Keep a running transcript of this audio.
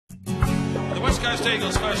West Coast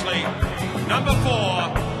Eagles, firstly, number 4,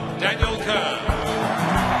 Daniel Kerr.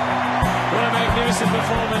 What a magnificent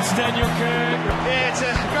performance, Daniel Kerr. Yeah, it's a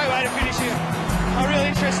great way to finish a really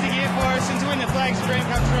interesting year for us, and to win the flag's a dream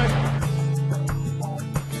come true.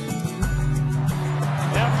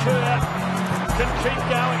 Now Kerr can keep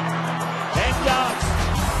going, and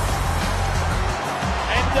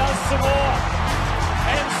does some more,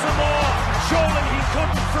 and some more. Surely he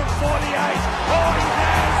couldn't from 48. Oh, he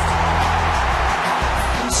has!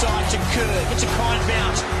 Inside to Kerr, gets a kind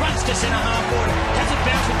bounce, runs to centre half border, has it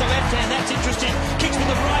bounce with the left hand, that's interesting, kicks with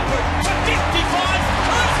the right foot, for 55,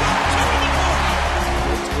 Kerr's got 2 in the corner!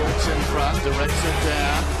 Works in front, directs it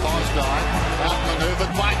down, Fosdyke,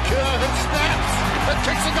 outmanoeuvred by Kerr, and snaps, and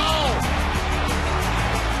kicks a goal!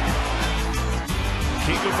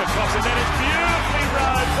 Kicking for Cox, and that is beautifully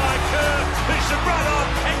rowed by Kerr, who should run on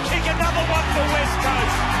and kick another one for West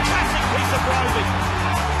Coast. Classic piece of roving.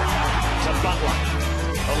 To Butler.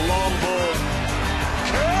 A long ball.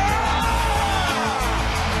 Kerr!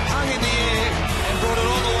 Hung in the air and brought it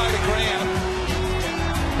all the way to ground.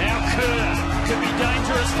 Now Kerr could be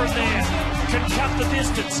dangerous from there. Can cut the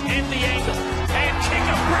distance and the angle and kick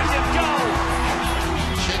a brilliant goal.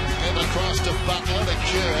 Chip it across to Butler to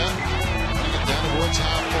Kerr. Down towards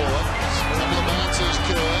half forward. Couple of bounces,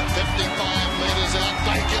 Kerr. 55 metres out.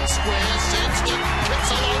 Bacon square. Sends it.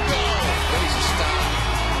 Kicks a long goal. Ready to start.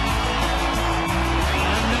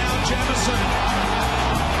 And now Jamison.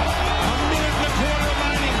 A minute and a quarter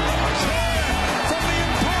remaining. From the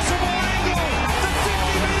impossible angle. The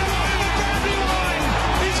 50-metre line, the boundary line.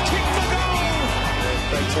 He's kicked the goal.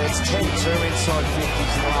 It's 10-2 inside 50s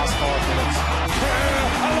in the last 5 minutes. Kerr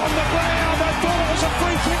along the ground. I thought it was a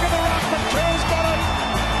free kick in the ruck, but Kerr's got it.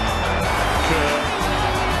 Kerr,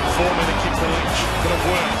 4-minute kick to Lynch. Could have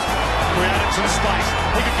worked. Created some space.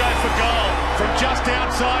 He could go for goal from just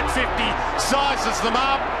outside 50. Sizes them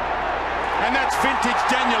up. And that's vintage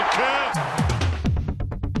Daniel Kerr.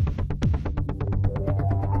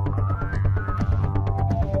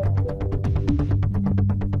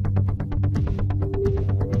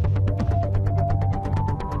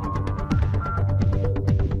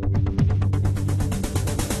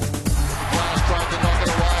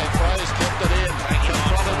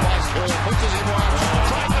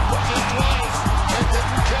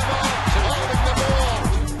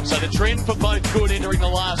 The trend for both good entering the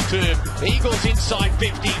last term. Eagles inside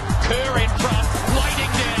 50, Kerr in front,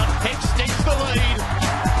 waiting down, extends the lead.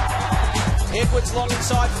 Edwards long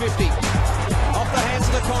inside 50, off the hands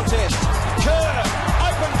of the contest. Kerr,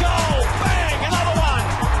 open goal, bang, another one.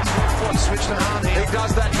 Switch to Hahn here. He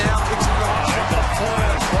does that now. It's the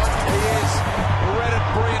first. He is. Read it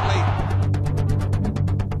brilliantly.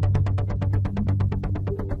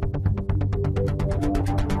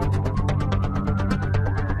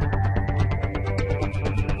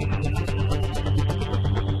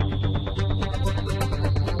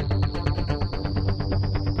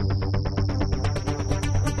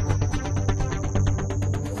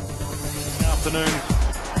 Afternoon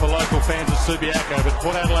for local fans of Subiaco, but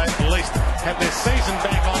Port Adelaide at least have their season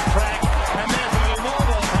back on track, and there's a little more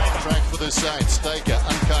ball taken. Track for the Saints. Staker,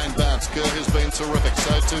 unkind bounce. Kerr has been terrific.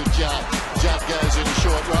 So too Judd. Judd goes in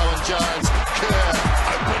short. Rowan Jones. Kerr.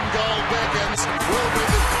 Open goal beckons. Will be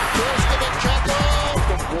the first of a couple.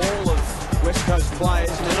 The wall of West Coast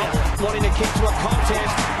players, and they're not wanting to kick to a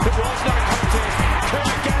contest. It was no contest. Kerr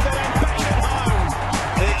gathered and banged it home.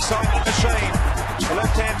 The excitement machine. The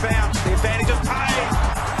left-hand bounce. The advantage of Payne.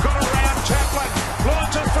 Got around Chaplin.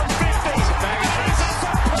 Launches from 50.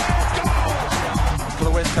 For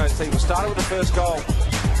the West Coast team. We started with the first goal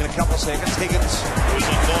in a couple of seconds. Higgins.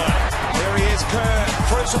 There he is, Kerr.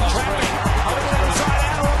 Through some trapping. Over the inside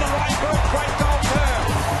out on the right foot. Great goal, Kerr.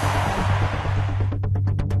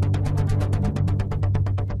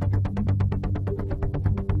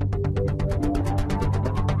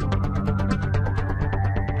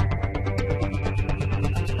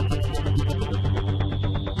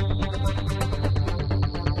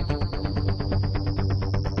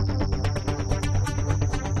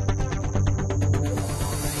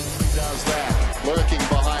 Lurking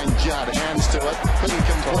behind Judd, hands to it, couldn't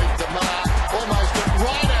complete the mark, almost at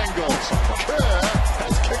right angles. Kerr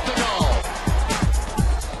has kicked a goal.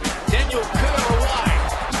 Daniel Kerr away.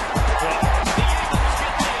 The Eagles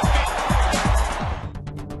get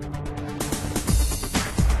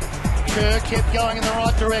Kerr kept going in the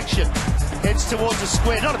right direction. Heads towards the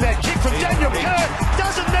square. Not a bad kick from Daniel Kerr.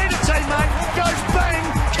 Doesn't need it, teammate. Goes bang,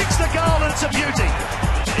 kicks the goal, and it's a beauty.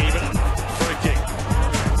 Even free kick.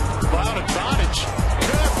 Loud advantage.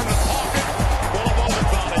 Kerr from the pocket. Well, it was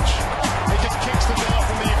advantage. He just kicks the goal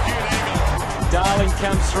from the acute angle. Darling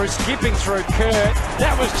comes through, skipping through Kerr.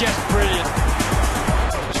 That was just brilliant.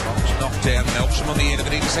 Knocked down, Melksham on the end of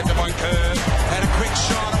it, intercepted by Kerr. Had a quick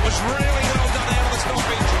shot, it was really well done out of the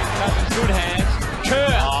stoppage. That was good hands.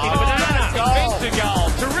 Kerr, in a banana, defensive goal.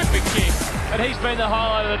 Terrific kick. And he's been the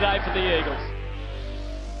highlight of the day for the Eagles.